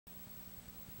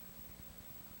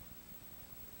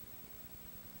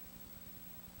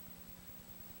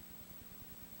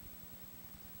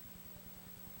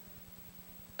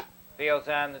Fields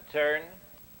on the turn.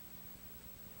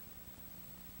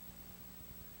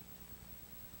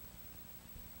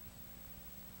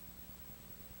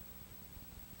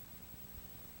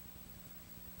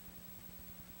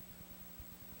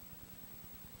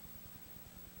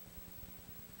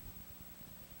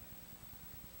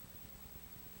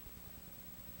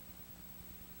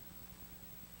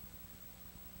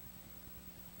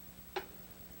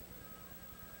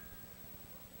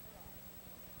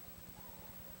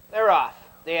 They're off.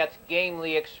 That's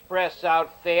Gamely Express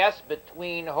out fast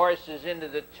between horses into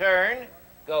the turn.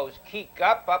 Goes Keek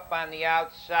up on the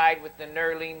outside with an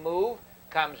early move.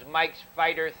 Comes Mike's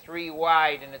Fighter 3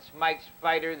 wide, and it's Mike's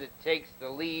Fighter that takes the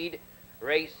lead.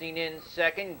 Racing in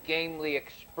second, Gamely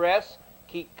Express.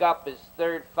 Keek up is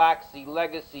third, Foxy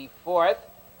Legacy fourth.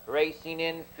 Racing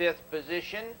in fifth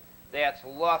position, that's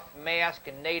Luff Mask,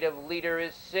 and Native Leader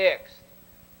is sixth.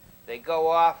 They go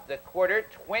off the quarter,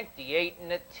 28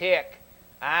 and a tick.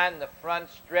 On the front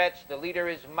stretch, the leader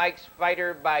is Mike's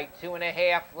Fighter by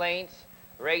 2.5 lengths.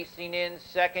 Racing in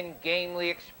second, Gamely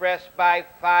Express by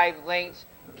 5 lengths.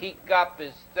 Keek up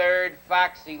is third,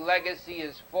 Foxy Legacy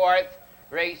is fourth.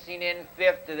 Racing in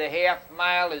fifth to the half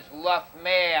mile is Luff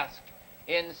Mask.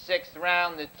 In sixth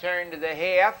round, the turn to the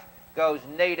half, goes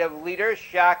Native Leader,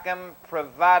 Shockham,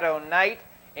 Bravado Knight,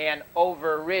 and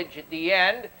Over Ridge at the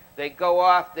end. They go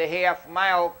off the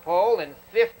half-mile pole in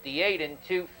 58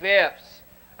 2/5.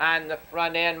 On the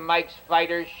front end, Mike's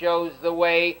Fighter shows the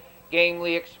way.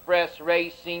 Gamely Express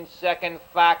racing second.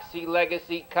 Foxy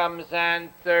Legacy comes on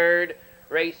third.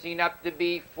 Racing up to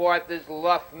be fourth is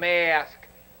Luff Mask.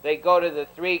 They go to the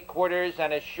 3/4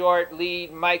 on a short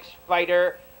lead. Mike's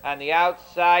Fighter on the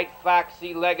outside.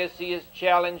 Foxy Legacy is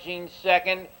challenging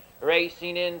second.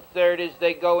 Racing in third as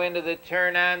they go into the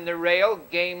turn on the rail,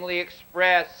 Gamely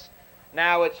Express.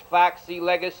 Now it's Foxy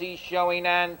Legacy showing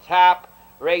on top.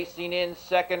 Racing in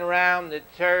second round, the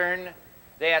turn.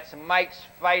 That's Mike's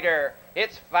Fighter.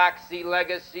 It's Foxy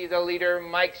Legacy, the leader.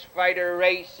 Mike's Fighter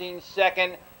racing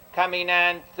second. Coming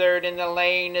on third in the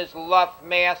lane is Luff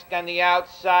Mask on the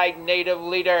outside, Native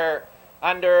Leader.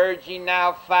 Under urging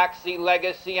now, Foxy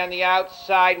Legacy on the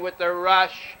outside with the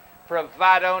rush.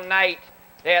 Bravado Knight.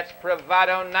 That's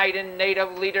Bravado Knight and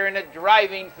Native Leader in a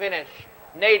driving finish.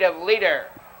 Native Leader